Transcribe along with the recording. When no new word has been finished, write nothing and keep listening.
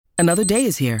Another day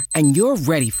is here, and you're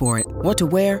ready for it. What to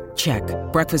wear? Check.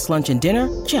 Breakfast, lunch, and dinner?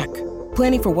 Check.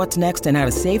 Planning for what's next and how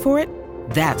to save for it?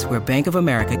 That's where Bank of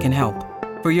America can help.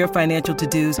 For your financial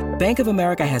to-dos, Bank of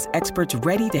America has experts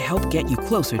ready to help get you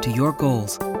closer to your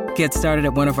goals. Get started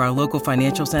at one of our local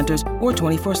financial centers or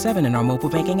 24/7 in our mobile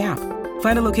banking app.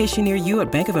 Find a location near you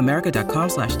at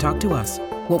bankofamerica.com/talktous.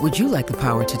 What would you like the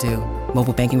power to do?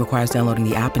 Mobile banking requires downloading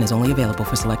the app and is only available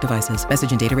for select devices.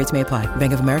 Message and data rates may apply.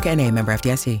 Bank of America N.A., member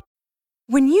FDIC.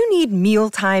 When you need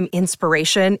mealtime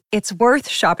inspiration, it's worth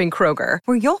shopping Kroger,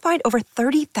 where you'll find over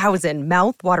 30,000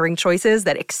 mouth-watering choices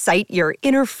that excite your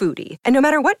inner foodie. And no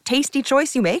matter what tasty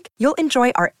choice you make, you'll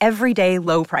enjoy our everyday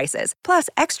low prices, plus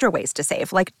extra ways to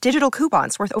save, like digital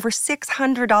coupons worth over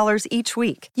 $600 each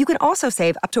week. You can also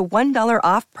save up to $1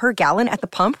 off per gallon at the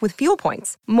pump with fuel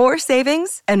points. More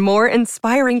savings and more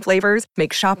inspiring flavors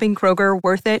make shopping Kroger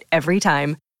worth it every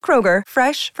time. Kroger,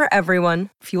 fresh for everyone.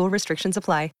 Fuel restrictions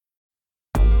apply.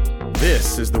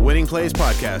 This is the Winning Plays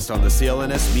Podcast on the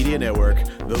CLNS Media Network,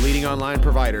 the leading online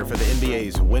provider for the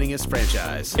NBA's winningest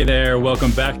franchise. Hey there, welcome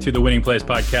back to the Winning Plays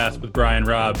Podcast with Brian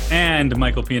Robb and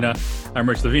Michael Pina. I'm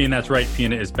Rich Levine, that's right,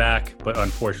 Pina is back, but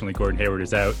unfortunately Gordon Hayward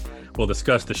is out. We'll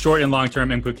discuss the short and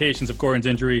long-term implications of Gordon's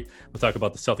injury. We'll talk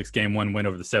about the Celtics Game 1 win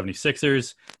over the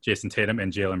 76ers. Jason Tatum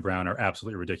and Jaylen Brown are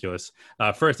absolutely ridiculous.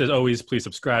 First, as always, please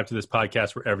subscribe to this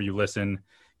podcast wherever you listen.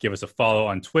 Give us a follow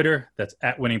on Twitter, that's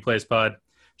at Winning Plays Pod.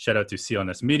 Shout out to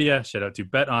CLNS Media. Shout out to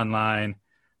Bet Online.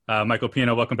 Michael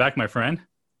Pino, welcome back, my friend.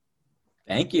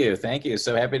 Thank you.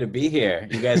 So happy to be here.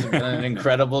 You guys have done an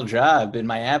incredible job in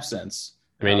my absence.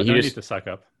 I mean, he need to suck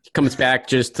up. He comes back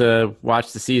just to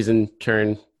watch the season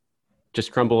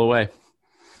just crumble away.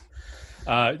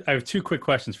 I have two quick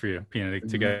questions for you, Pino,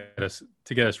 to get us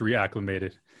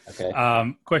reacclimated.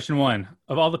 Okay. Question one: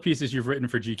 of all the pieces you've written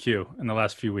for GQ in the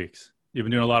last few weeks, you've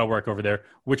been doing a lot of work over there.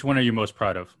 Which one are you most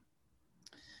proud of?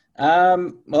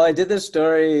 Well, I did this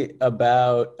story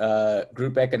about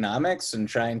group economics and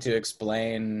trying to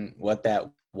explain what that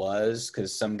was,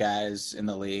 because some guys in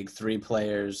the league, 3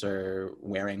 players, are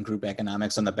wearing group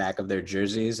economics on the back of their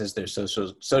jerseys as their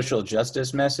social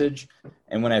justice message.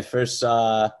 And when I first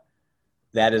saw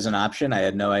that as an option, I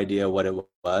had no idea what it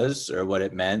was or what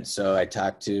it meant. So I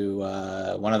talked to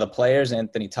one of the players,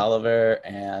 Anthony Tolliver,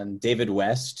 and David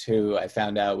West, who I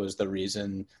found out was the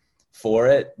reason for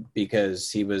it, because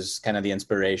he was kind of the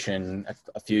inspiration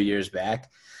a few years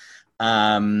back.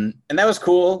 And that was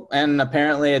cool. And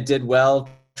apparently it did well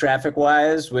traffic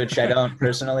wise, which I don't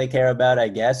personally care about, I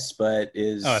guess, but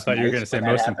is. Oh, I thought you were going to say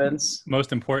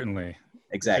most importantly.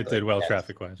 Exactly. It did well yes.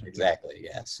 traffic wise. Exactly.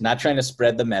 Yes. Not trying to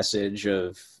spread the message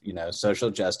of,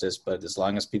 social justice, but as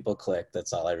long as people click,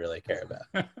 that's all I really care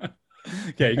about.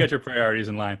 Okay. You got your priorities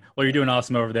in line. Well, you're doing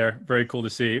awesome over there. Very cool to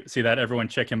see that. Everyone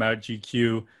check him out.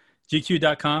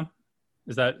 GQ.com.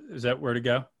 Is that where to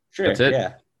go? Sure. That's it.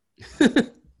 Yeah.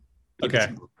 Okay.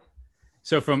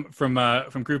 So from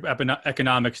group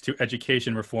economics to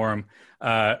education reform,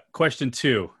 question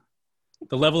 2,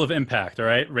 the level of impact. All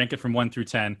right. Rank it from 1 through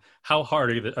 10. How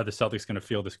hard are the Celtics going to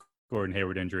feel this Gordon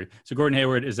Hayward injury? So Gordon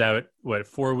Hayward is out,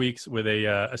 4 weeks with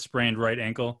a sprained right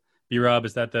ankle. B-Rob,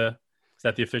 is that the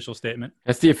official statement?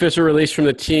 That's the official release from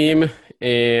the team.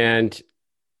 And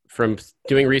from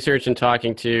doing research and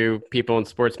talking to people in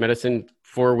sports medicine,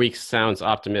 4 weeks sounds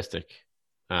optimistic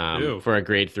for a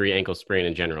grade 3 ankle sprain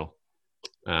in general.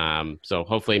 So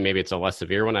hopefully maybe it's a less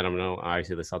severe one. I don't know.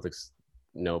 Obviously the Celtics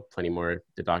know plenty more,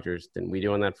 the doctors, than we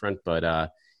do on that front.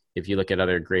 But if you look at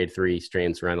other grade 3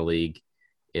 strains around the league,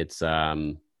 it's a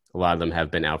lot of them have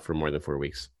been out for more than 4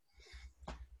 weeks.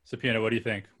 So Pino, what do you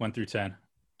think? 1 through 10.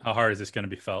 How hard is this going to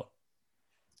be felt?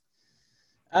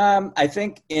 I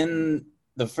think in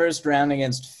the first round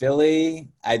against Philly,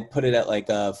 I'd put it at like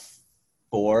a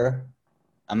 4.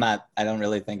 I don't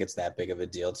really think it's that big of a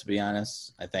deal, to be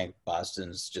honest. I think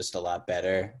Boston's just a lot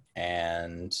better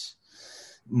and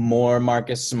more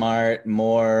Marcus Smart,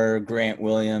 more Grant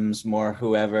Williams, more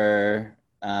whoever.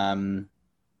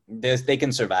 They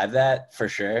can survive that for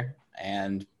sure.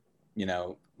 And,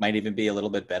 might even be a little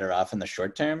bit better off in the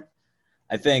short term.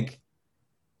 I think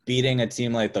beating a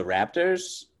team like the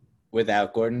Raptors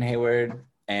without Gordon Hayward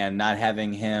and not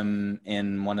having him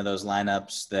in one of those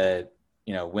lineups that,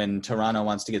 when Toronto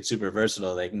wants to get super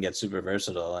versatile, they can get super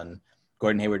versatile. And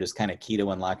Gordon Hayward is kind of key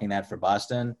to unlocking that for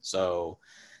Boston. So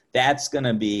that's going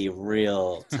to be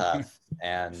real tough.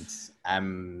 And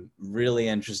I'm really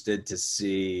interested to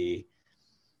see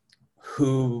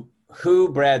who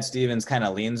Brad Stevens kind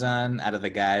of leans on out of the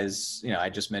guys. I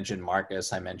just mentioned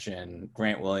Marcus. I mentioned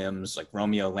Grant Williams, like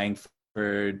Romeo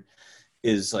Langford,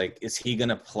 is he going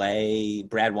to play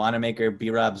Brad Wanamaker,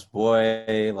 B-Rob's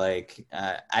boy? Like,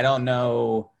 I don't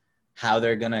know how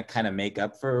they're going to kind of make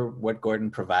up for what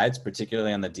Gordon provides,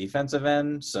 particularly on the defensive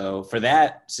end. So for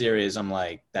that series, I'm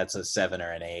like, that's a 7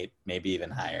 or an 8, maybe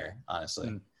even higher, honestly.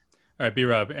 All right,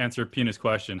 B-Rob, answer Pina's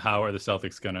question. How are the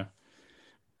Celtics going to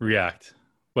react?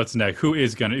 What's next? Who do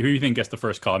you think gets the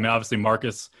first call? I mean, obviously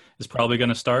Marcus is probably going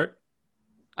to start.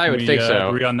 I would think so.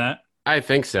 Agree on that? I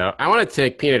think so. I want to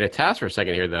take Pina to task for a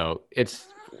second here, though.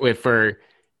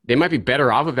 They might be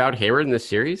better off without Hayward in this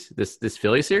series, this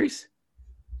Philly series.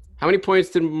 How many points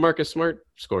did Marcus Smart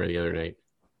score the other night?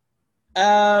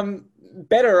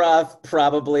 Better off,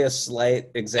 probably a slight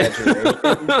exaggeration.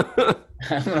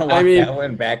 I'm gonna walk that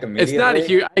one back immediately. It's not a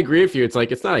huge. I agree with you. It's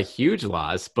not a huge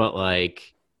loss, but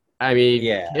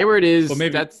Hayward is. Well,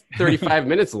 maybe that's 35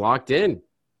 minutes locked in.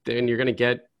 Then you're gonna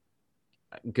get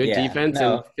good defense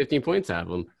and 15 points out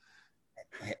of him.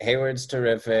 Hayward's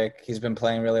terrific. He's been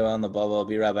playing really well in the bubble.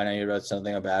 B-Rob, I know you wrote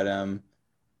something about him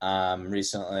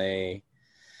recently.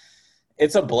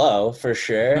 It's a blow for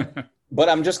sure. But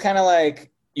I'm just kind of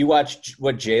like, you watched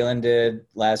what Jalen did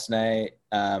last night.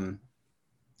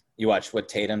 You watched what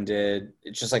Tatum did.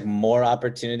 It's just like more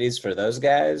opportunities for those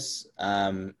guys.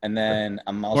 And then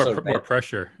I'm also more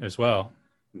pressure as well.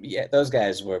 Yeah, those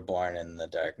guys were born in the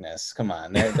darkness. Come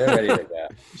on, they're ready to go.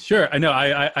 Sure, I know.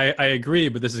 I agree,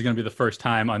 but this is going to be the first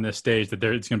time on this stage that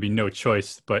there's going to be no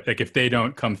choice. But like, if they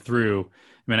don't come through,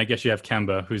 I mean, I guess you have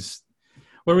Kemba.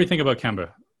 What do we think about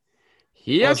Kemba?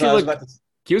 He actually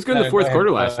he was good in the fourth quarter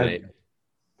last night.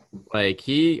 Like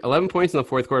 11 points in the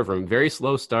fourth quarter from a very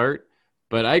slow start.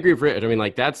 But I agree with Rich. I mean, I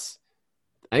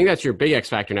think that's your big X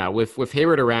factor now. With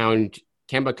Hayward around,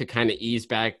 Kemba could kind of ease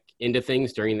back into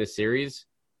things during this series.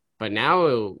 But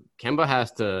now Kemba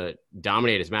has to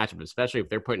dominate his matchup, especially if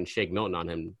they're putting Shake Milton on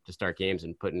him to start games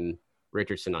and putting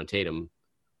Richardson on Tatum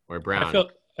or Brown.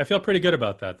 I feel pretty good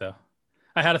about that, though.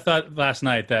 I had a thought last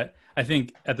night that I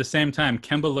think at the same time,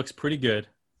 Kemba looks pretty good,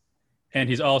 and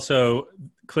he's also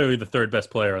clearly the third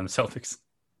best player on the Celtics.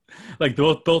 Like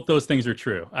both those things are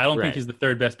true. I don't think he's the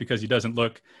third best because he doesn't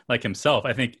look like himself.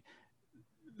 I think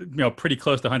pretty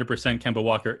close to 100% Kemba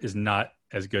Walker is not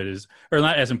as good as, or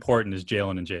not as important as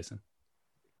Jalen and Jason.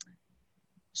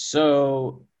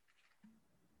 So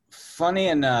funny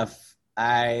enough,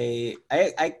 I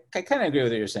kind of agree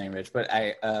with what you're saying, Rich, but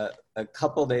a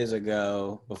couple days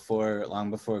ago, long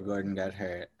before Gordon got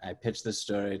hurt, I pitched this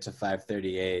story to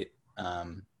 538,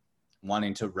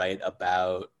 wanting to write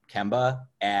about Kemba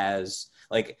as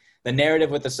like the narrative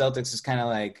with the Celtics is kind of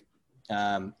like,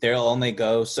 they'll only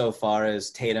go so far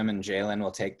as Tatum and Jalen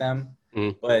will take them.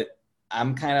 But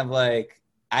I'm kind of like,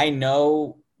 I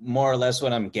know more or less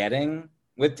what I'm getting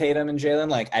with Tatum and Jalen.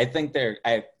 Like, I think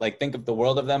think of the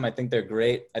world of them. I think they're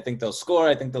great. I think they'll score.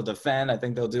 I think they'll defend. I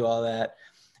think they'll do all that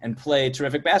and play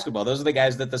terrific basketball. Those are the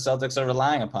guys that the Celtics are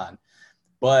relying upon.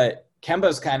 But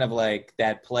Kemba's kind of like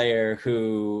that player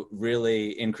who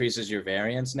really increases your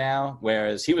variance now,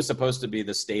 whereas he was supposed to be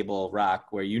the stable rock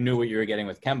where you knew what you were getting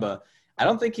with Kemba. I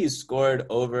don't think he's scored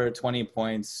over 20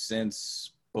 points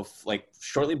since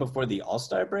shortly before the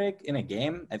All-Star break in a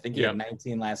game. I think he had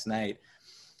 19 last night.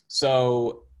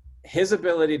 So his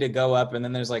ability to go up, and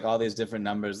then there's like all these different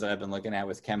numbers that I've been looking at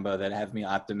with Kemba that have me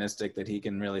optimistic that he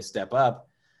can really step up.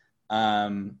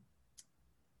 I'm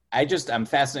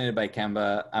fascinated by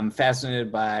Kemba. I'm fascinated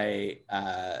by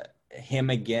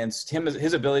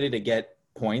his ability to get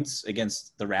points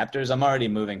against the Raptors. I'm already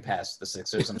moving past the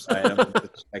Sixers. I'm sorry, I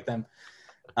don't respect them.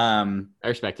 I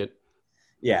respect it.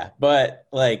 Yeah, but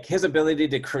like his ability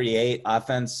to create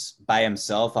offense by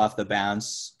himself off the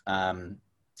bounce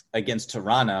against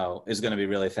Toronto is going to be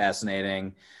really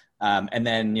fascinating. And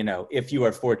then, if you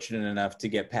are fortunate enough to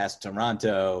get past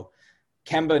Toronto,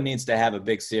 Kemba needs to have a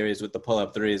big series with the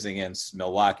pull-up threes against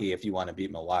Milwaukee if you want to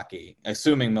beat Milwaukee,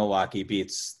 assuming Milwaukee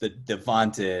beats the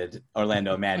vaunted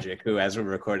Orlando Magic, who, as we're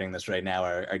recording this right now,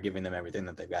 are giving them everything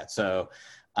that they've got. So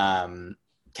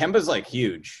Kemba's like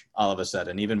huge all of a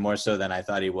sudden, even more so than I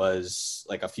thought he was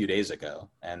like a few days ago.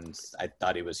 And I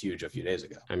thought he was huge a few days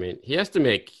ago. I mean, he has to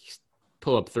make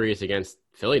pull-up threes against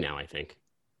Philly now, I think,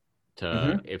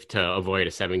 to avoid a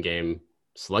 7-game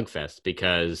slugfest,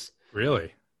 because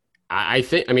really, I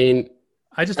just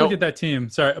look at that team.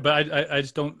 Sorry, but I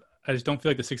just don't feel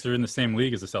like the Sixers are in the same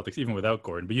league as the Celtics, even without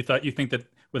Gordon. But you think that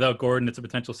without Gordon, it's a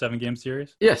potential 7-game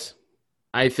series? Yes.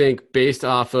 I think based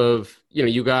off of,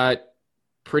 you got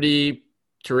pretty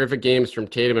terrific games from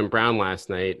Tatum and Brown last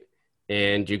night,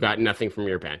 and you got nothing from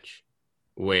your bench,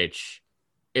 which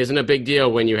isn't a big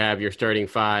deal when you have your starting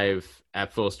 5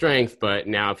 at full strength. But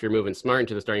now if you're moving Smart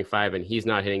into the starting 5 and he's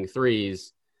not hitting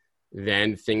threes,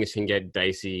 then things can get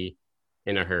dicey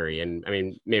in a hurry. And I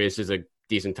mean, maybe this is a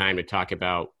decent time to talk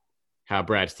about how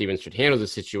Brad Stevens should handle the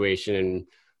situation and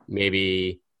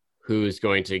maybe who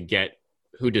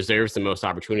deserves the most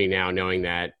opportunity now, knowing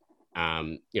that,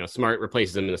 Smart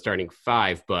replaces him in the starting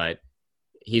five, but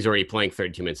he's already playing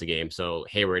 32 minutes a game. So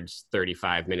Hayward's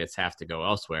 35 minutes have to go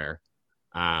elsewhere.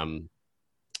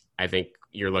 I think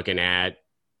you're looking at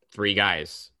 3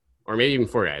 guys, or maybe even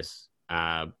 4 guys.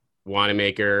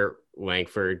 Wanamaker,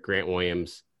 Langford, Grant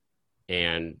Williams,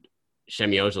 and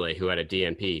Shemi Ojale, who had a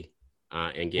DNP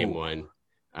in game 1.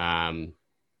 Shemi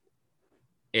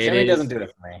doesn't do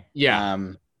it for me. Yeah.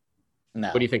 No.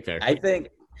 What do you think there? I think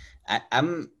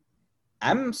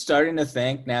I'm starting to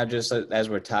think now, just as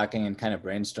we're talking and kind of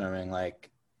brainstorming, like,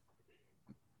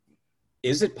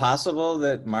 is it possible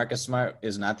that Marcus Smart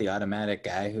is not the automatic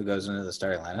guy who goes into the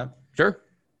starting lineup? Sure.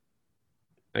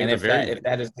 And if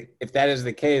that is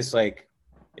the case, like,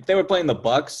 if they were playing the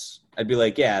Bucks, I'd be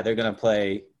like, yeah, they're going to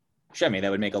play Shemi.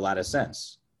 That would make a lot of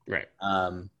sense. Right.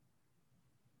 I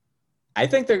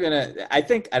don't think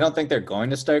they're going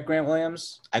to start Grant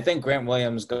Williams. I think Grant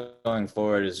Williams going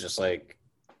forward is just like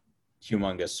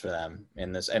humongous for them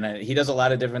in this. And he does a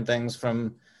lot of different things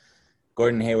from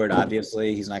Gordon Hayward.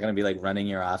 Obviously, he's not going to be like running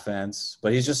your offense,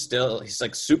 but he's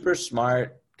like super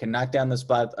smart, can knock down the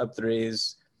spot up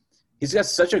threes. He's got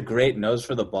such a great nose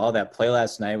for the ball. That play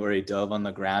last night where he dove on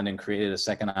the ground and created a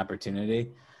second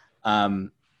opportunity. I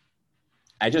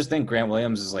just think Grant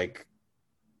Williams is like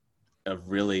a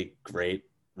really great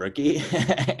rookie.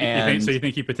 So you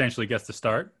think he potentially gets to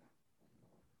start?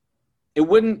 It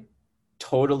wouldn't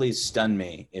totally stun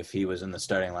me if he was in the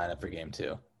starting lineup for game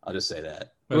 2. I'll just say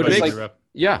that.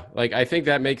 I think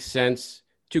that makes sense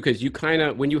too, because you kind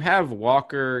of, when you have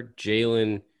Walker,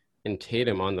 Jalen, and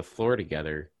Tatum on the floor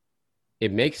together,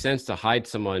 it makes sense to hide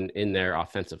someone in there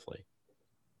offensively.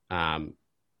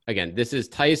 Again, this is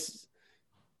Tice.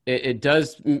 It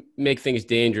does make things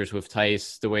dangerous with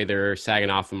Tice, the way they're sagging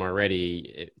off him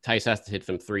already. Tice has to hit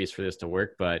some threes for this to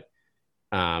work, but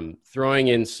throwing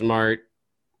in Smart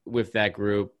with that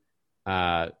group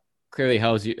clearly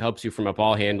helps you from a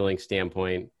ball handling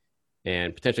standpoint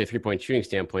and potentially a 3-point shooting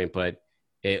standpoint, but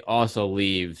it also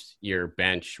leaves your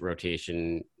bench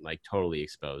rotation like totally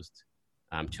exposed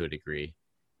to a degree.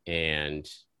 And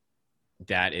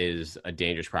that is a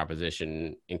dangerous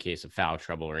proposition in case of foul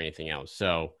trouble or anything else.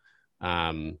 So,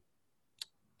 and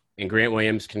Grant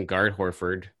Williams can guard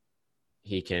Horford.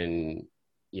 He can,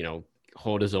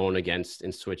 hold his own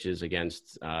in switches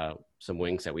against some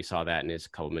wings that we saw that in his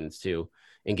couple minutes too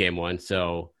in game 1.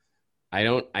 So I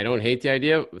don't hate the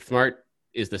idea. Smart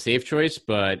is the safe choice,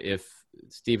 but if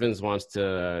Stevens wants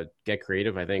to get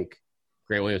creative, I think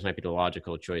Grant Williams might be the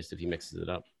logical choice if he mixes it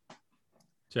up.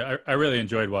 So I really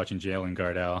enjoyed watching Jalen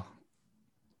guard Al.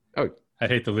 Oh,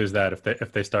 I'd hate to lose that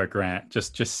if they start Grant.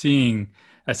 Just seeing,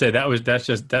 I say that's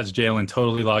Jalen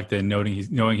totally locked in,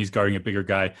 knowing he's guarding a bigger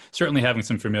guy. Certainly having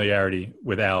some familiarity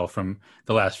with Al from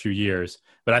the last few years,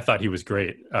 but I thought he was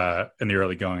great in the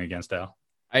early going against Al.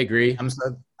 I agree. I'm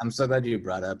so glad you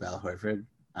brought up Al Horford.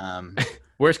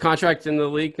 Worst contract in the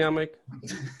league now, Mike?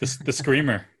 The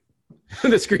screamer.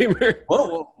 The screamer.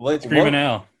 Screaming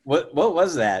Al. What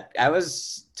was that? I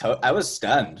was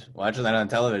stunned watching that on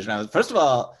television. First of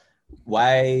all,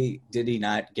 why did he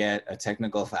not get a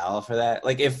technical foul for that?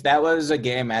 Like, if that was a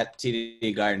game at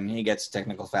TD Garden, he gets a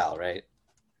technical foul, right?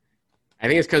 I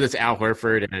think it's because it's Al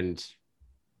Horford and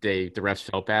the refs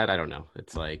felt bad. I don't know.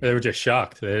 It's like they were just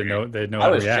shocked. They didn't know how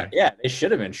to react. Yeah, they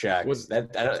should have been shocked. Is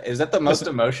that the most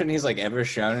emotion he's like ever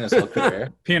shown in his whole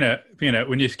career? Peanut.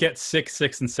 When you get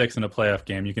 6 and 6 in a playoff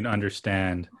game, you can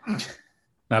understand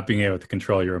not being able to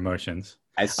control your emotions.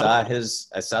 I saw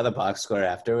the box score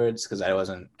afterwards because I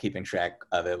wasn't keeping track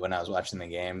of it when I was watching the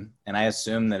game, and I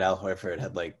assumed that Al Horford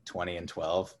had like 20 and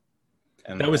 12.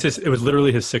 And it was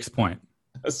literally his 6th point.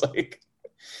 I was like,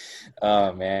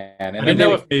 oh man! And I didn't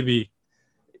know if maybe.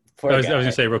 I was going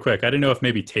to say real quick. I didn't know if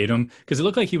maybe Tatum, because it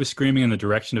looked like he was screaming in the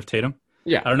direction of Tatum.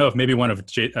 Yeah. I don't know if maybe one of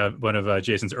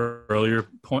Jason's earlier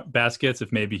baskets,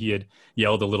 if maybe he had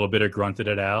yelled a little bit or grunted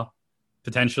at Al,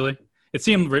 potentially. It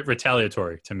seemed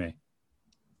retaliatory to me.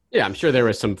 Yeah, I'm sure there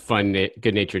was some fun,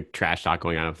 good-natured trash talk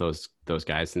going on with those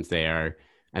guys, since I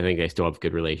think they still have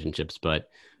good relationships. But,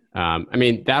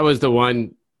 that was the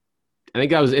one, I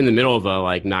think that was in the middle of a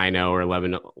 9-0 or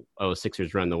 11-0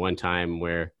 Sixers run the one time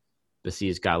where the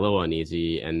C's got a little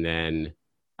uneasy, and then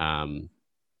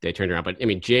they turned around. But,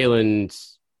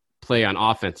 Jalen's play on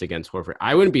offense against Horford,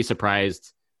 I wouldn't be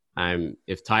surprised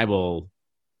if Tybal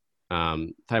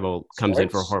comes in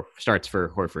starts for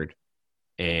Horford.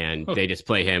 And they just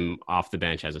play him off the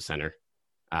bench as a center.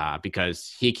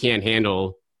 because he can't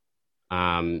handle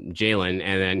Jalen.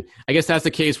 And then I guess that's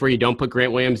the case where you don't put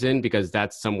Grant Williams in because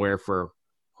that's somewhere for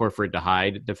Horford to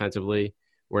hide defensively.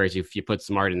 Whereas if you put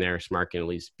Smart in there, Smart can at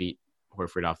least beat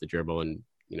Horford off the dribble and,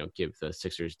 give the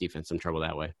Sixers defense some trouble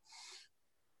that way.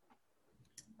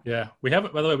 Yeah. By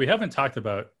the way, we haven't talked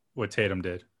about what Tatum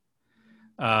did.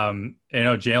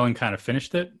 Jalen kind of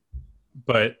finished it,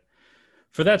 but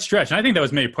for that stretch, and I think that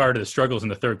was maybe part of the struggles in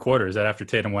the third quarter, is that after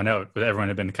Tatum went out, everyone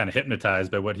had been kind of hypnotized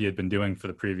by what he had been doing for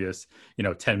the previous,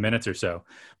 10 minutes or so.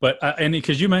 But and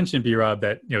because you mentioned, B-Rob,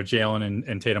 that Jalen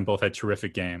and Tatum both had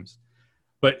terrific games.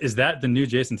 But is that the new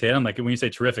Jason Tatum? Like when you say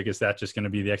terrific, is that just going to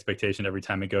be the expectation every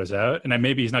time it goes out? And then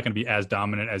maybe he's not going to be as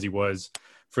dominant as he was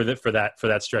for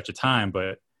that stretch of time,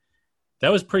 but that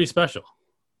was pretty special.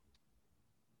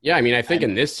 Yeah, I mean, I think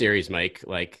in this series, Mike,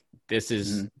 like this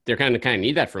is they're kind of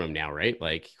need that from him now, right?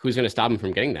 Like, who's going to stop him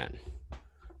from getting that?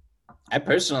 I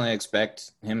personally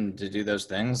expect him to do those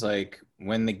things. Like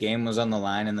when the game was on the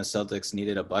line and the Celtics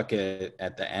needed a bucket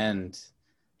at the end,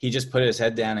 he just put his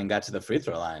head down and got to the free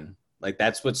throw line. Like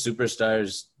that's what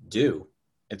superstars do.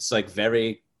 It's like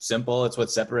very simple. It's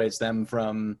what separates them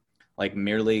from like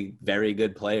merely very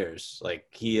good players. Like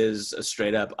he is a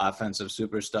straight up offensive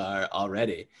superstar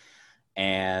already.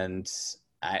 And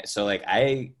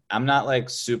I'm not like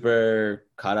super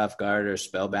caught off guard or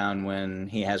spellbound when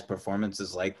he has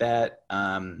performances like that.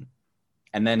 And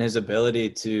then his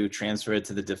ability to transfer it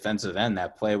to the defensive end,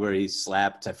 that play where he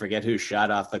slapped, I forget who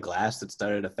shot off the glass that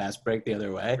started a fast break the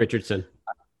other way. Richardson.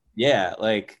 Yeah.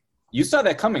 Like you saw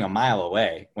that coming a mile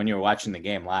away when you were watching the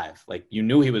game live. Like you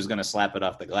knew he was going to slap it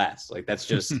off the glass. Like that's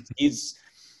just, he's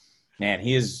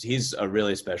a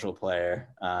really special player.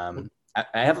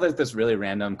 I have like this really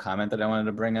random comment that I wanted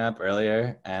to bring up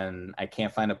earlier, and I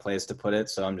can't find a place to put it,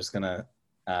 so I'm just gonna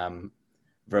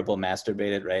verbal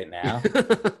masturbate it right now.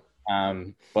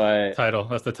 But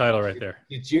that's the title right there.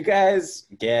 Did you guys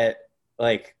get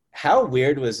like how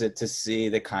weird was it to see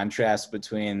the contrast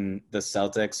between the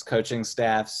Celtics coaching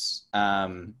staff's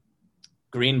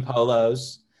green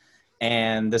polos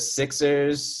and the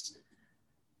Sixers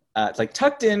like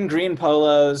tucked in green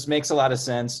polos? Makes a lot of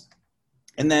sense.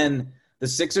 And then the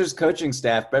Sixers coaching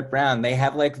staff, Brett Brown, they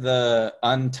have like the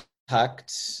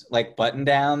untucked like button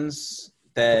downs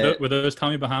that were those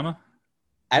Tommy Bahama?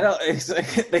 It's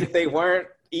like they weren't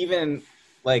even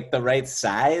like the right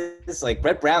size. Like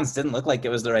Brett Brown's didn't look like it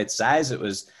was the right size. It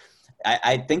was,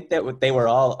 I think that they were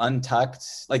all untucked.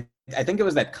 Like I think it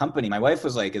was that company. My wife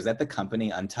was like, "Is that the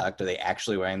company Untucked? Are they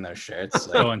actually wearing those shirts?"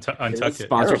 Like, Untucked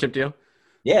sponsorship deal.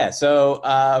 Yeah, so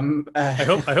I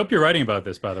hope you're writing about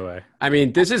this, by the way. I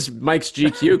mean, this is Mike's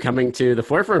GQ coming to the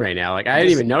forefront right now. Like I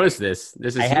didn't even notice this.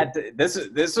 This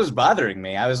was bothering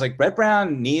me. I was like, Brett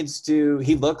Brown needs to.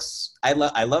 He looks. I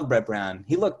love Brett Brown.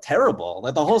 He looked terrible.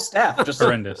 Like the whole staff just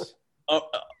horrendous.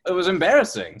 It was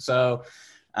embarrassing. So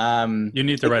you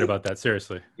need to write about that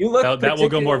seriously. That will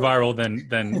go more viral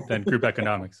than group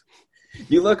economics.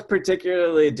 You look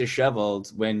particularly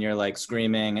disheveled when you're like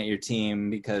screaming at your team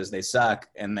because they suck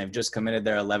and they've just committed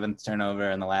their 11th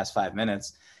turnover in the last 5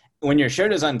 minutes. When your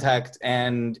shirt is untucked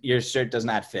and your shirt does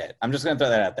not fit. I'm just going to throw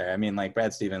that out there. I mean, like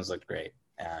Brad Stevens looked great.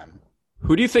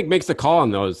 Who do you think makes the call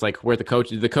on those? Like where the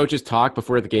coaches talk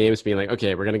before the games being like,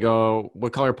 okay, we're going to go,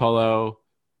 what color polo?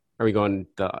 Are we going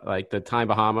the Tommy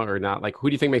Bahama or not? Like who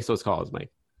do you think makes those calls, Mike?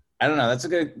 I don't know.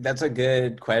 That's a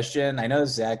good question. I know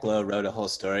Zach Lowe wrote a whole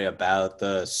story about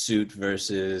the suit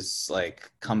versus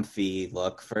like comfy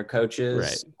look for coaches.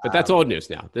 Right. But that's old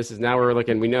news now. This is now we're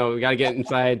looking, we know we got to get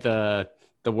inside the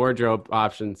wardrobe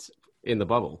options in the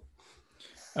bubble.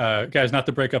 Guys, not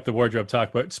to break up the wardrobe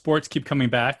talk, but sports keep coming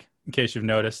back. In case you've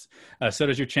noticed, so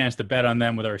does your chance to bet on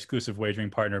them with our exclusive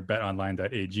wagering partner,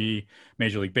 betonline.ag.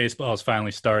 Major League Baseball has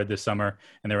finally started this summer,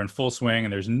 and they're in full swing,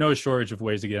 and there's no shortage of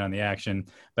ways to get on the action.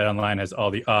 BetOnline has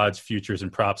all the odds, futures,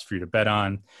 and props for you to bet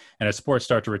on. And as sports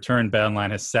start to return,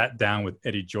 BetOnline has sat down with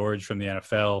Eddie George from the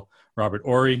NFL, Robert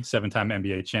Horry, 7-time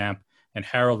NBA champ, and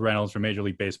Harold Reynolds from Major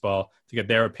League Baseball to get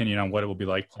their opinion on what it will be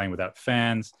like playing without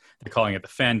fans. They're calling it the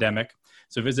Fandemic.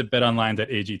 So visit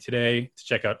betonline.ag today to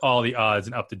check out all the odds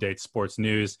and up-to-date sports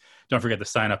news. Don't forget to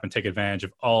sign up and take advantage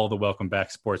of all the welcome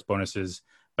back sports bonuses.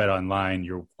 BetOnline,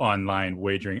 your online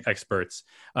wagering experts.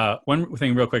 One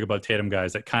thing real quick about Tatum,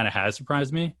 guys, that kind of has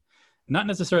surprised me. Not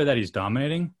necessarily that he's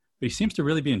dominating, but he seems to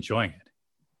really be enjoying it.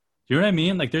 Do you know what I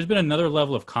mean? Like there's been another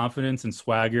level of confidence and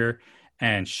swagger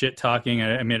and shit talking.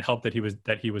 I mean, it helped that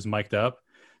he was mic'd up,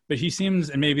 but he seems,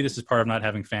 and maybe this is part of not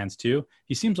having fans too,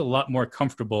 he seems a lot more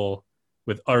comfortable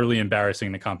with utterly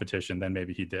embarrassing the competition than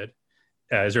maybe he did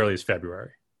as early as February.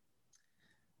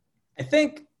 I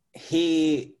think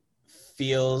he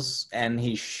feels, and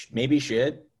he maybe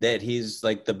should, that he's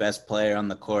like the best player on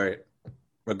the court,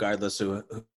 regardless of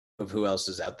who else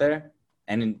is out there.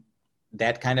 And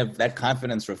that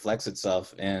confidence reflects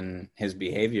itself in his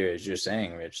behavior, as you're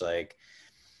saying, Rich. Like,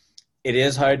 it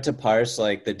is hard to parse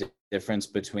like the difference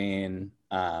between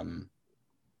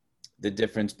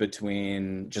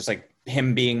just like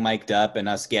him being mic'd up and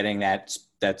us getting that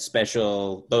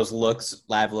special, those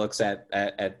live looks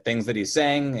at things that he's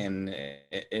saying, and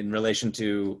in relation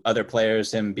to other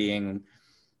players, him being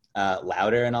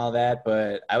louder and all that.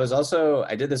 But I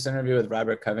did this interview with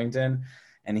Robert Covington,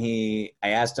 and I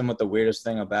asked him what the weirdest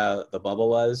thing about the bubble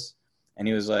was. And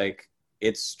he was like,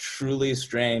 it's truly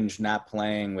strange not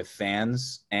playing with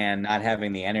fans and not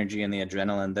having the energy and the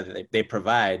adrenaline that they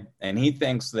provide. And he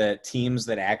thinks that teams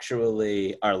that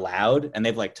actually are loud, and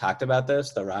they've like talked about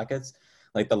this, the Rockets,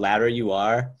 like the louder you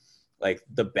are, like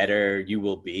the better you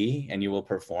will be and you will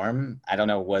perform. I don't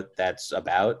know what that's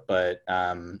about, but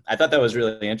I thought that was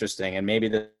really interesting. And maybe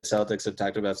the Celtics have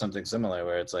talked about something similar,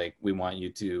 where it's like, we want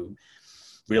you to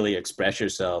really express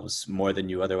yourselves more than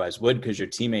you otherwise would, because your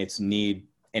teammates need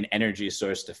an energy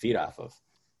source to feed off of.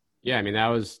 Yeah, I mean, that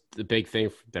was the big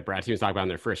thing that Brad T was talking about in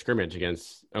their first scrimmage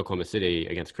against Oklahoma City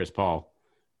against Chris Paul,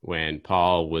 when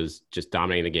Paul was just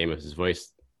dominating the game with his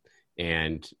voice.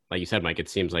 And like you said, Mike, it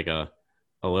seems like a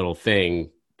little thing,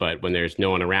 but when there's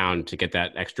no one around to get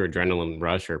that extra adrenaline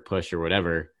rush or push or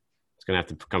whatever, it's going to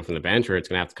have to come from the bench, or it's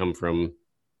going to have to come from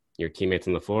your teammates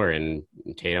on the floor. And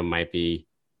Tatum might be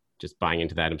just buying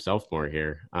into that himself more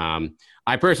here.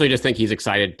 I personally just think he's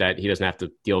excited that he doesn't have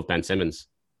to deal with Ben Simmons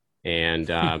and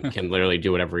can literally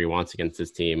do whatever he wants against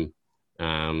his team,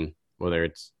 whether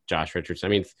it's Josh Richardson.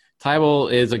 I mean,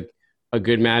 Tybal is a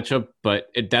good matchup, but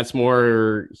that's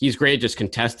more, he's great just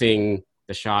contesting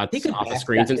the shots off the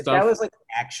screens and stuff. If that was like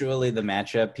actually the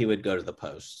matchup, he would go to the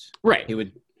post. Right. He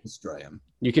would destroy him.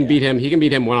 You can beat him. He can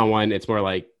beat him one-on-one. It's more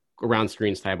like around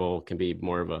screens, Tybal can be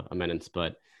more of a menace,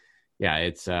 but yeah,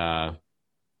 it's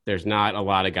there's not a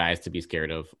lot of guys to be scared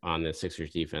of on the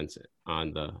Sixers defense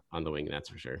on the wing, that's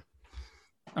for sure.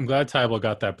 I'm glad Tybal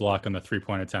got that block on the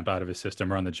 3-point attempt out of his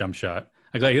system or on the jump shot.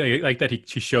 I like that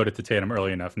he showed it to Tatum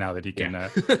early enough now that he can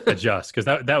adjust, because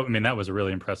that was a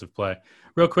really impressive play.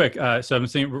 Real quick, so I'm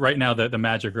seeing right now that the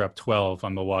Magic are up 12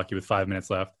 on Milwaukee with 5 minutes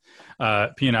left.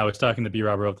 P and I was talking to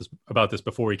B-Rob about this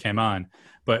before we came on,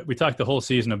 but we talked the whole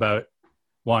season about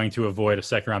wanting to avoid a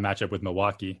second-round matchup with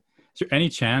Milwaukee. Is there any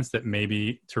chance that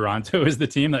maybe Toronto is the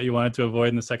team that you wanted to avoid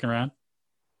in the second round?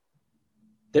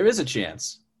 There is a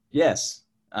chance. Yes.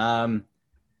 Toronto's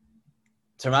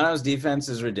defense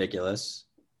is ridiculous.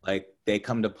 Like, they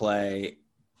come to play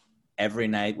every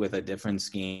night with a different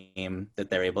scheme that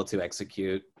they're able to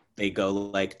execute. They go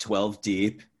like 12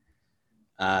 deep.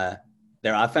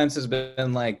 Their offense has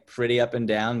been like pretty up and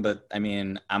down, but I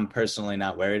mean, I'm personally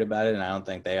not worried about it, and I don't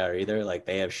think they are either. Like,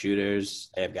 they have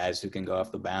shooters, they have guys who can go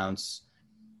off the bounce.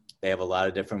 They have a lot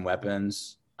of different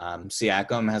weapons.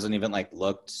 Siakam hasn't even like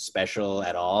looked special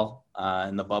at all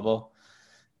in the bubble,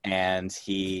 and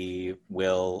he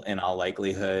will in all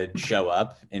likelihood show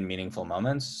up in meaningful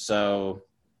moments. So,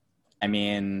 I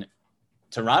mean,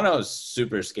 Toronto's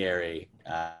super scary.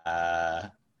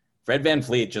 Fred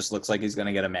VanVleet just looks like he's going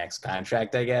to get a max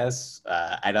contract, I guess.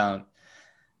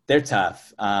 They're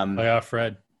tough. Playoff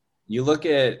Fred. You look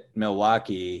at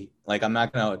Milwaukee, like, I'm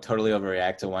not going to totally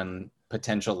overreact to one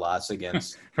potential loss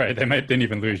against. Right. They didn't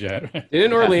even lose yet.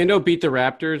 Didn't Orlando beat the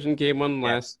Raptors in game one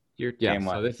last year? Yeah. Game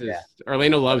one. So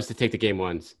Orlando loves to take the game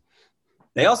ones.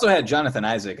 They also had Jonathan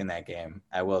Isaac in that game,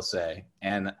 I will say.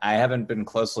 And I haven't been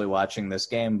closely watching this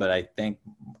game, but I think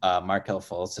Markelle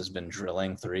Fultz has been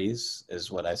drilling threes, is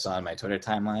what I saw on my Twitter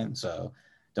timeline. So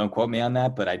don't quote me on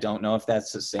that, but I don't know if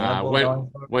that's sustainable.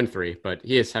 1-3, but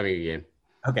he is having a game.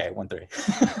 Okay,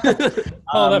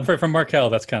 1-3. From Markelle,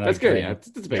 that's kind of... That's good, yeah.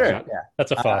 That's a big shot. Yeah.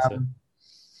 That's a faucet.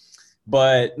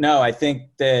 But no, I think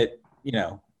that,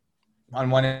 on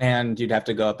one hand, you'd have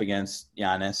to go up against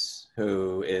Giannis,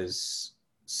 who is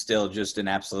still just an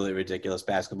absolutely ridiculous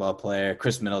basketball player.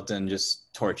 Chris Middleton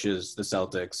just torches the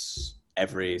Celtics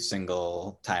every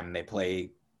single time they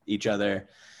play each other.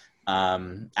 I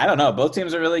don't know. Both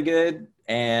teams are really good,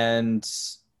 and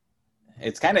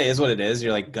it's kind of is what it is.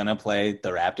 You're like gonna play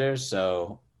the Raptors,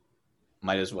 so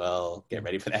might as well get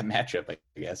ready for that matchup, I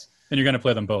guess. And you're gonna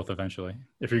play them both eventually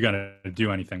if you're gonna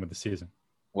do anything with the season.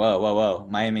 Whoa.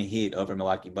 Miami Heat over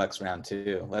Milwaukee Bucks round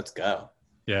 2. Let's go.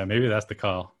 Yeah, maybe that's the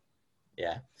call.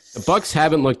 Yeah. The Bucks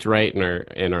haven't looked right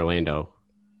in Orlando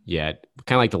yet.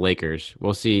 Kind of like the Lakers.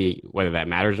 We'll see whether that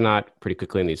matters or not pretty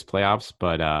quickly in these playoffs,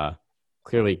 but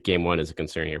clearly game one is a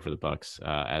concern here for the Bucks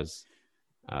as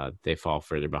they fall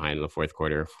further behind in the fourth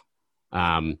quarter.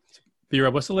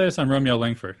 B-Rob, what's the latest on Romeo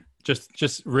Langford?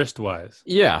 Just wrist wise.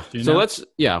 Yeah. So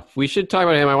we should talk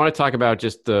about him. I want to talk about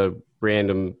just the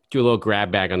random, do a little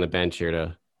grab bag on the bench here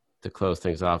to close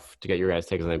things off, to get your guys'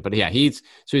 takes on it. But yeah, he's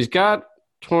got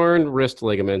torn wrist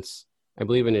ligaments, I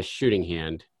believe, in his shooting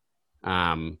hand.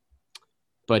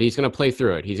 But he's going to play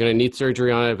through it. He's going to need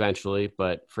surgery on it eventually.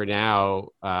 But for now,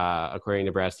 according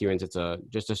to Brad Stevens, it's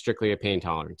just strictly a pain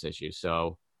tolerance issue.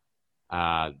 So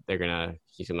he's going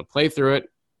to play through it.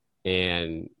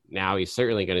 And now he's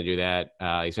certainly going to do that.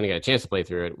 He's going to get a chance to play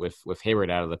through it with Hayward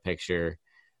out of the picture.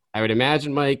 I would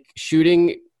imagine, Mike,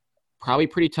 shooting probably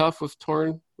pretty tough with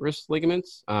torn wrist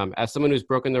ligaments. As someone who's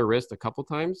broken their wrist a couple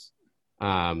times,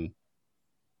 I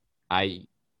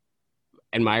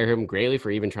admire him greatly for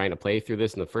even trying to play through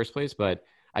this in the first place. But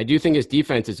I do think his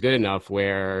defense is good enough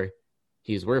where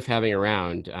he's worth having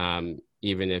around,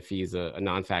 even if he's a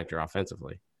non-factor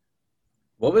offensively.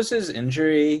 What was his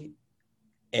injury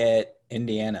at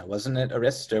Indiana? Wasn't it a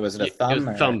wrist, or was it a thumb?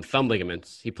 It was thumb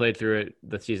ligaments. He played through it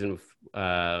the season with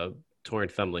torn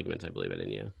thumb ligaments, I believe, at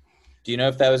Indiana. Do you know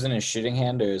if that was in his shooting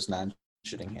hand or his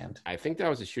non-shooting hand? I think that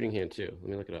was his shooting hand too. Let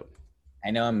me look it up. I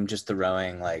know I'm just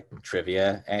throwing like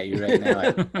trivia at you right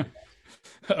now.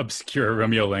 Obscure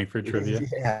Romeo Langford trivia.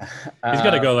 Yeah. He's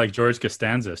got to go like George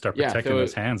Costanza, start protecting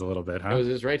those hands a little bit, huh? It was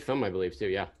his right thumb, I believe, too,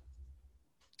 yeah.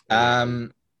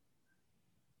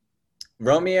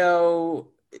 Romeo,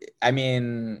 I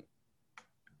mean,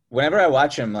 whenever I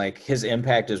watch him, like, his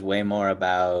impact is way more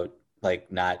about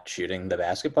like not shooting the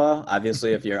basketball.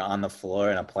 Obviously, if you're on the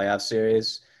floor in a playoff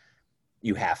series,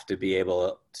 you have to be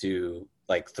able to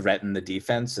like threaten the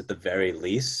defense at the very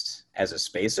least as a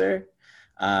spacer.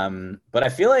 But I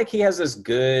feel like he has this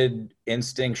good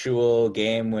instinctual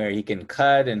game where he can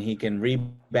cut and he can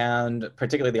rebound,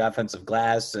 particularly the offensive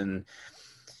glass. And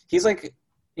he's like,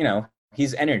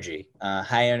 he's energy,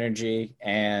 high energy.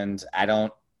 And I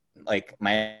don't like,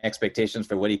 my expectations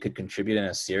for what he could contribute in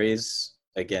a series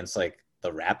against like the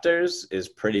Raptors is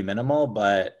pretty minimal,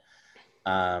 but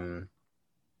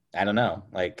I don't know.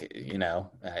 Like,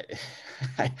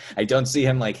 I don't see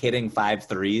him like hitting 5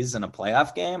 threes in a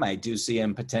playoff game. I do see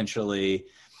him potentially,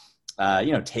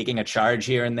 taking a charge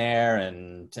here and there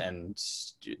and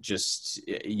just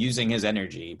using his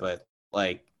energy. But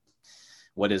like,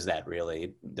 what is that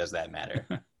really? Does that matter?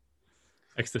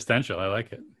 Existential. I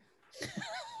like it.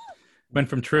 Went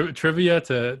from trivia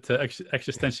to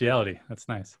existentiality. That's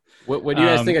nice. What do you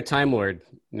guys think of Time Lord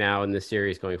now in this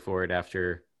series going forward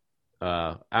after,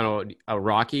 I don't know, a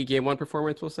rocky game 1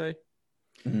 performance, we'll say,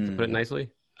 to put it nicely?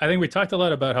 I think we talked a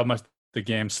lot about how much the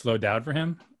game slowed down for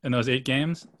him in those 8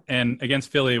 games. And against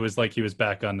Philly, it was like he was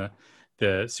back on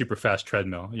the super fast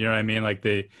treadmill. You know what I mean? Like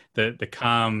the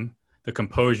calm, the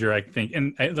composure, I think.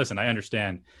 And listen, I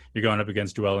understand you're going up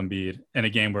against Joel Embiid in a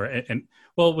game where,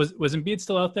 was Embiid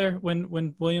still out there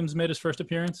when Williams made his first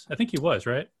appearance? I think he was,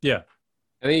 right? Yeah.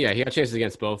 I think, he had chances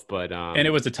against both, but and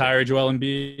it was a tired Joel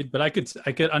Embiid, but I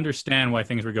could understand why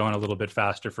things were going a little bit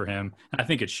faster for him. I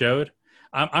think it showed.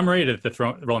 I'm ready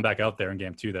to roll him back out there in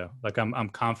game 2, though. Like I'm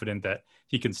confident that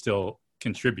he can still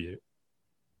contribute.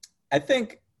 I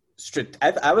think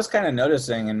I was kind of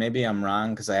noticing, and maybe I'm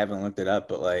wrong because I haven't looked it up,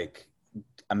 but like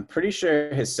I'm pretty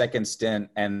sure his second stint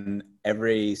and I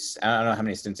don't know how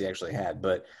many stints he actually had,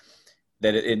 but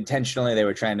that intentionally they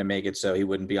were trying to make it so he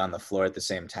wouldn't be on the floor at the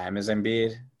same time as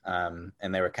Embiid.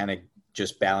 And they were kind of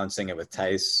just balancing it with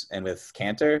Tice and with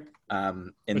Cantor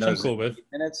in which those I'm cool with.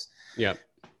 minutes. Yeah.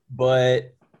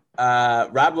 But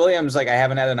Rob Williams, like I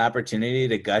haven't had an opportunity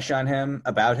to gush on him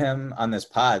about him on this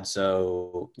pod.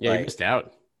 So yeah, you missed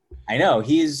out. I know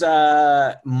he's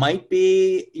might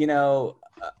be,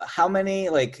 how many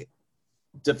like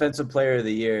defensive player of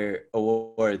the year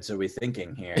awards are we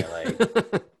thinking here?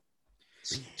 Like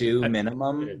 2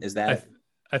 minimum? Is that?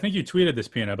 I think you tweeted this,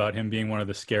 Pina, about him being one of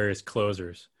the scariest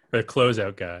closers or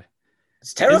closeout guy.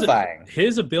 It's terrifying.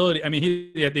 His ability. I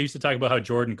mean, they used to talk about how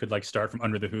Jordan could like start from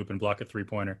under the hoop and block a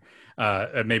 3-pointer.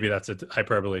 Maybe that's a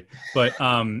hyperbole, but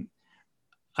I'm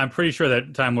pretty sure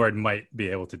that Time Lord might be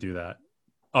able to do that.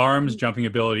 Arms, jumping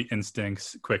ability,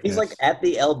 instincts, quickness. He's like at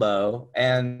the elbow,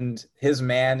 and his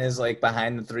man is like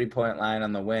behind the 3-point line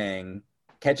on the wing,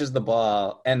 catches the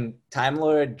ball, and Time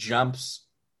Lord jumps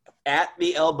at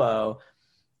the elbow,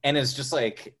 and it's just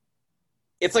like,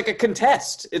 it's like a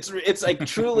contest. It's like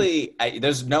truly,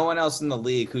 there's no one else in the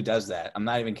league who does that. I'm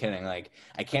not even kidding. Like,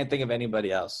 I can't think of anybody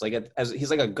else. Like,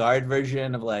 he's like a guard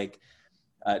version of like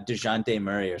DeJounte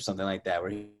Murray or something like that,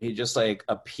 where he just like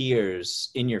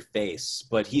appears in your face,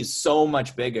 but he's so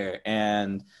much bigger.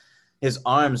 And his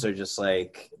arms are just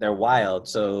like, they're wild.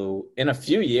 So in a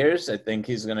few years, I think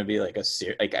he's going to be like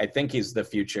I think he's the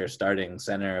future starting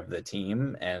center of the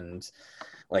team. And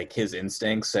like his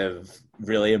instincts have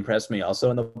really impressed me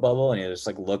also in the bubble. And he just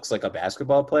like looks like a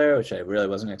basketball player, which I really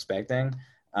wasn't expecting.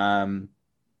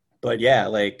 But yeah,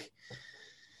 like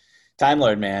Time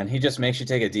Lord, man, he just makes you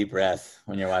take a deep breath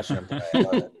when you're watching him play. I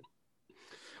love it.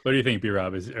 What do you think,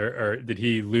 B-Rob? Or did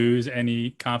he lose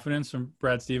any confidence from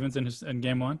Brad Stevens in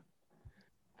game one?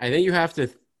 I think you have to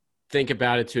think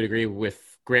about it to a degree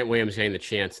with Grant Williams getting the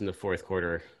chance in the fourth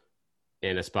quarter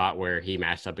in a spot where he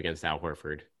matched up against Al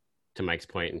Horford, to Mike's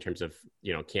point, in terms of,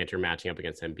 Cantor matching up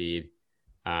against Embiid.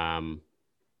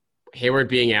 Hayward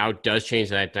being out does change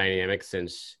that dynamic,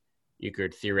 since you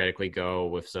could theoretically go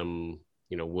with some,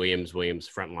 Williams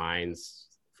front lines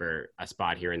for a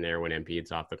spot here and there when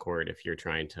Embiid's off the court if you're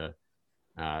trying to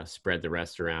spread the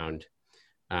rest around.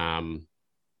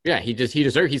 Yeah, he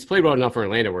deserves. He's played well enough for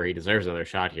Orlando where he deserves another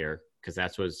shot here, because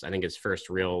that was, I think, his first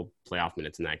real playoff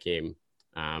minutes in that game.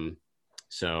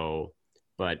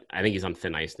 But I think he's on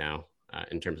thin ice now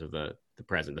in terms of the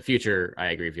present. The future, I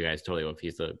agree with you guys totally. If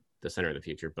he's the center of the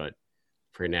future, but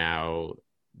for now,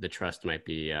 the trust might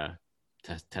be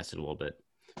tested a little bit.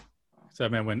 So,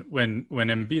 man, when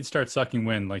Embiid starts sucking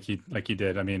wind like he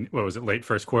did, I mean, what was it, late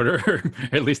first quarter, or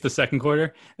at least the second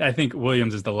quarter? I think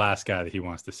Williams is the last guy that he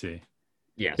wants to see.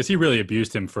 Yeah, because he really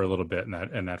abused him for a little bit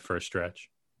in that first stretch.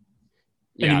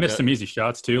 And he missed some easy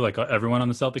shots too, like everyone on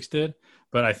the Celtics did.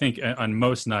 But I think on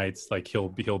most nights, like he'll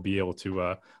be able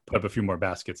to put up a few more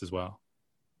baskets as well.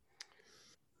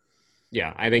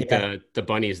 Yeah, I think the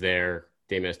bunnies there,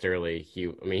 they missed early. He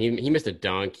missed a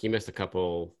dunk. He missed a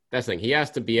couple. That's the thing. He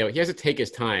has to take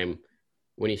his time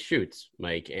when he shoots,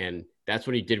 Mike, and that's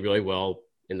what he did really well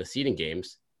in the seeding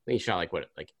games. I think he shot like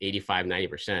 85,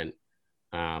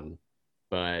 90%.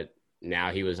 But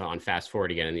now he was on fast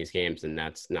forward again in these games, and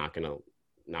that's not gonna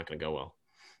go well.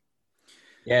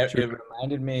 Yeah, it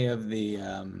reminded me of the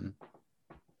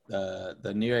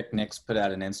New York Knicks put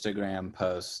out an Instagram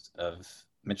post of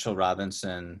Mitchell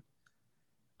Robinson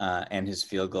and his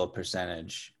field goal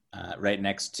percentage right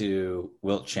next to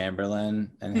Wilt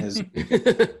Chamberlain and his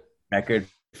record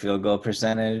field goal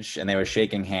percentage, and they were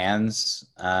shaking hands.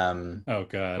 Oh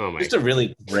God! Oh my! Just a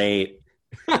really great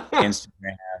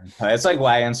Instagram. It's like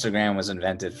why Instagram was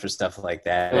invented, for stuff like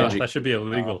that. That should be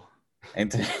illegal.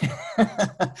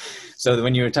 So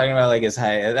when you were talking about like his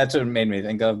height, that's what made me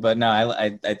think of. But no,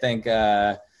 I think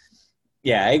I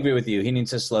agree with you. He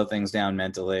needs to slow things down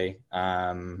mentally.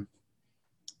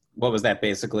 What was that,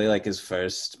 basically like his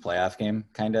first playoff game,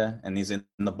 kind of? And he's in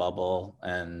the bubble,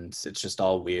 and it's just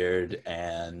all weird.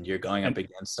 And you're going up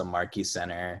against a marquee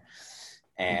center,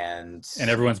 and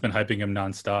everyone's been hyping him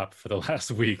nonstop for the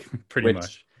last week, pretty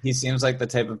much. He seems like the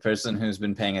type of person who's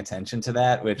been paying attention to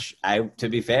that, which to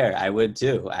be fair, I would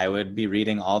too. I would be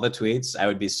reading all the tweets. I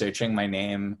would be searching my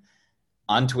name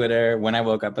on Twitter when I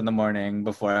woke up in the morning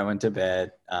before I went to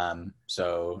bed.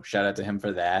 So shout out to him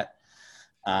for that.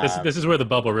 This is where the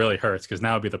bubble really hurts, because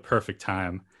now would be the perfect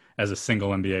time as a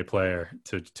single NBA player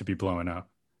to be blowing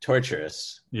up.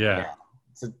 Torturous. Yeah.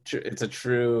 It's a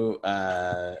true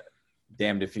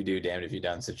damned if you do, damned if you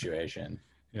don't situation.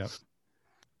 Yep.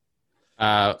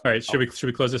 All right, should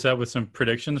we close this out with some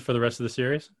predictions for the rest of the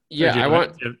series? Yeah, I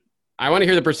want to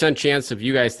hear the percent chance of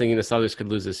you guys thinking the Celtics could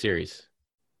lose this series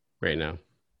right now.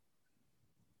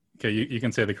 Okay, you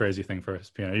can say the crazy thing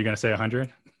first, Pino. Are you going to say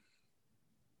 100?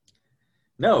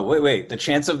 No, wait. The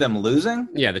chance of them losing?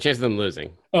 Yeah, the chance of them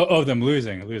losing. Oh, them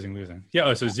losing.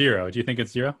 Yeah, so 0. Do you think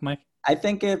it's 0, Mike? I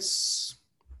think it's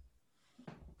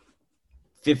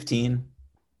 15.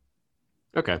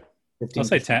 Okay.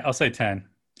 15. I'll say 10.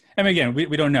 I mean, again,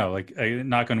 we don't know. Like,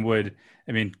 knock on wood.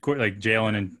 I mean, like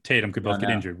Jalen and Tatum could both get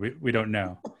injured. We don't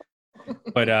know.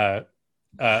 But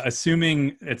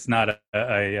assuming it's not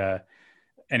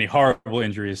any horrible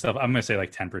injury stuff, I'm going to say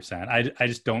like 10%. I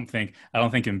just don't think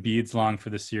Embiid's long for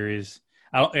the series.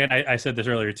 I said this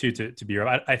earlier too to be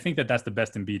right. I think that's the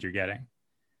best Embiid you're getting.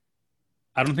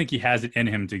 I don't think he has it in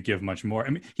him to give much more. I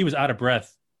mean, he was out of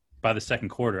breath by the second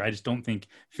quarter. I just don't think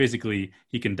physically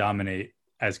he can dominate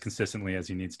as consistently as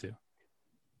he needs to.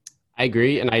 I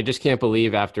agree, and I just can't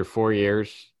believe after 4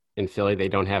 years in Philly they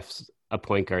don't have a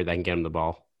point guard that can get him the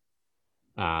ball.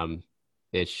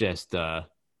 It's just they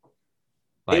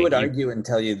would argue and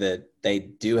tell you that they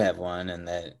do have one, and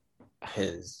that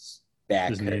his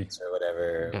back hurts or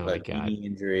whatever, but knee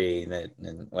injury,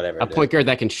 and whatever. A point guard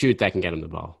that can shoot, that can get him the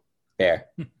ball. Fair.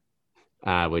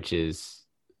 Which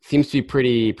seems to be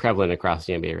pretty prevalent across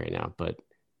the NBA right now, but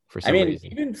for some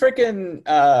reason. Even freaking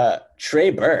Trey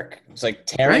Burke is like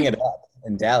tearing it up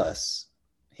in Dallas.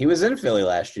 He was in Philly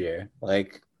last year.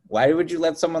 Like, why would you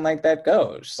let someone like that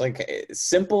go? Just like a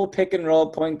simple pick and roll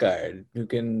point guard who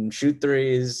can shoot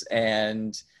threes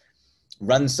and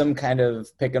run some kind of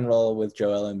pick and roll with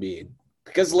Joel Embiid.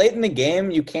 Because late in the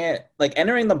game, you can't, like,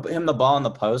 entering him the ball in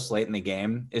the post late in the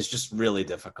game is just really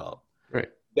difficult. Right.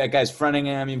 You got guys fronting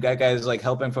him. You've got guys like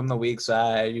helping from the weak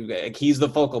side. He's the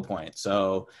focal point.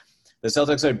 So the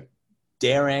Celtics are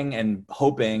daring and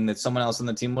hoping that someone else on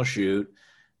the team will shoot.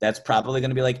 That's probably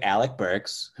going to be like Alec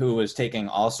Burks, who was taking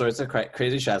all sorts of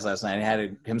crazy shots last night. He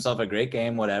had himself a great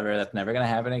game, whatever. That's never going to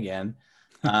happen again.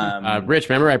 Rich,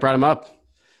 remember I brought him up?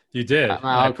 You did.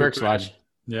 Alec Burks watch.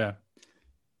 Yeah.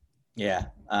 Yeah.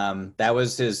 That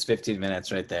was his 15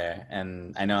 minutes right there.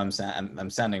 And I know I'm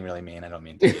sounding really mean. I don't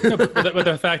mean to. No, but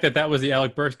the fact that was the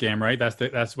Alec Burks game, right?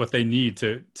 That's what they need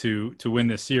to win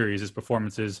this series is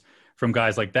performances from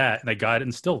guys like that. And they got it,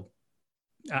 and still,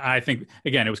 I think,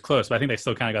 again, it was close, but I think they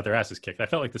still kind of got their asses kicked. I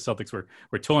felt like the Celtics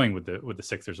were toying with the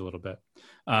Sixers a little bit.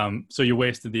 So you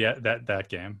wasted that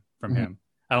game from him.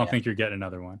 I don't think you're getting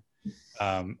another one.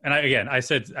 And I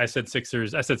said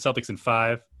Sixers. I said Celtics in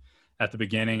 5 at the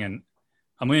beginning, and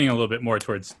I'm leaning a little bit more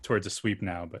towards a sweep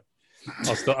now. But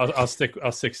I'll stick with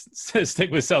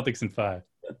Celtics in 5.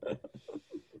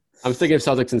 I'm sticking with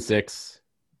Celtics in 6.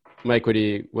 Mike,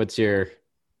 what's your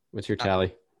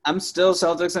tally? I'm still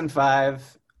Celtics in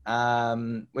 5,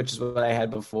 which is what I had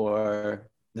before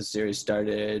the series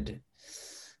started.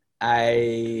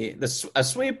 A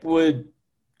sweep would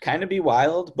kind of be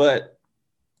wild, but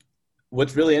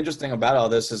what's really interesting about all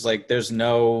this is like there's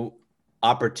no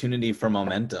opportunity for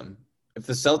momentum. If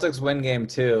the Celtics win game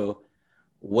 2,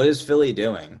 what is Philly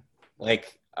doing?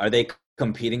 Like, are they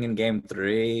competing in game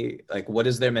 3? Like, what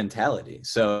is their mentality?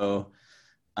 So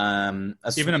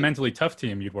even a mentally tough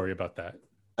team, you'd worry about that.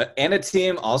 And a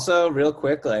team also, real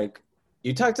quick, like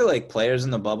you talk to like players in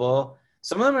the bubble,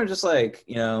 some of them are just like,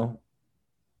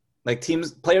 like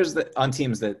players on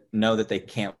teams that know that they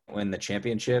can't win the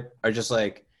championship are just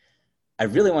like, I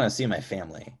really want to see my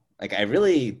family. Like, I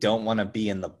really don't want to be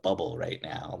in the bubble right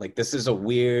now. Like, this is a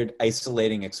weird,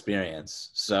 isolating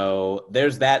experience. So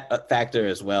there's that factor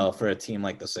as well for a team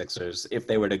like the Sixers. If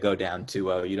they were to go down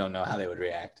 2-0, you don't know how they would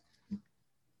react.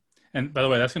 And by the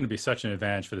way, that's going to be such an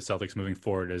advantage for the Celtics moving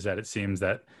forward, is that it seems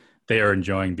that they are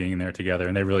enjoying being there together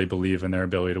and they really believe in their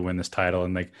ability to win this title.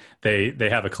 And like they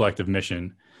have a collective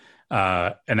mission.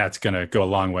 And that's going to go a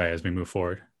long way as we move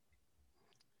forward.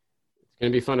 It's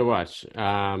going to be fun to watch.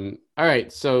 All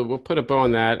right. So we'll put a bow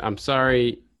on that. I'm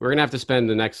sorry. We're going to have to spend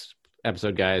the next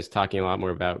episode, guys, talking a lot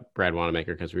more about Brad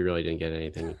Wanamaker because we really didn't get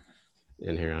anything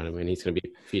in here on him. And he's going to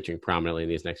be featuring prominently in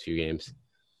these next few games.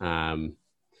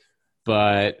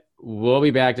 But we'll be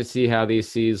back to see how these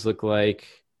C's look like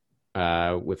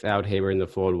without Hayward in the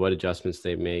fold, what adjustments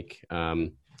they make,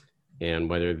 and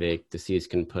whether the C's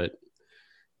can put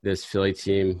this Philly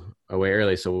team away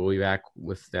early. So we'll be back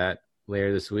with that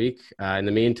later this week. In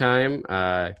the meantime,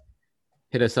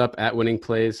 hit us up at Winning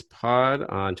Plays Pod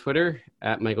on Twitter,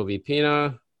 at Michael V.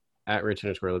 Pina, at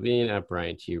Rich_Levine, at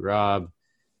Brian T. Robb.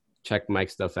 Check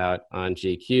Mike's stuff out on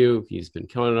GQ. He's been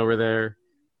killing it over there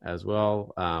as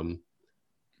well.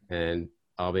 And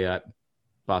I'll be at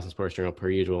Boston Sports Journal per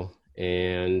usual.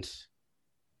 And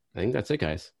I think that's it,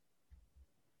 guys.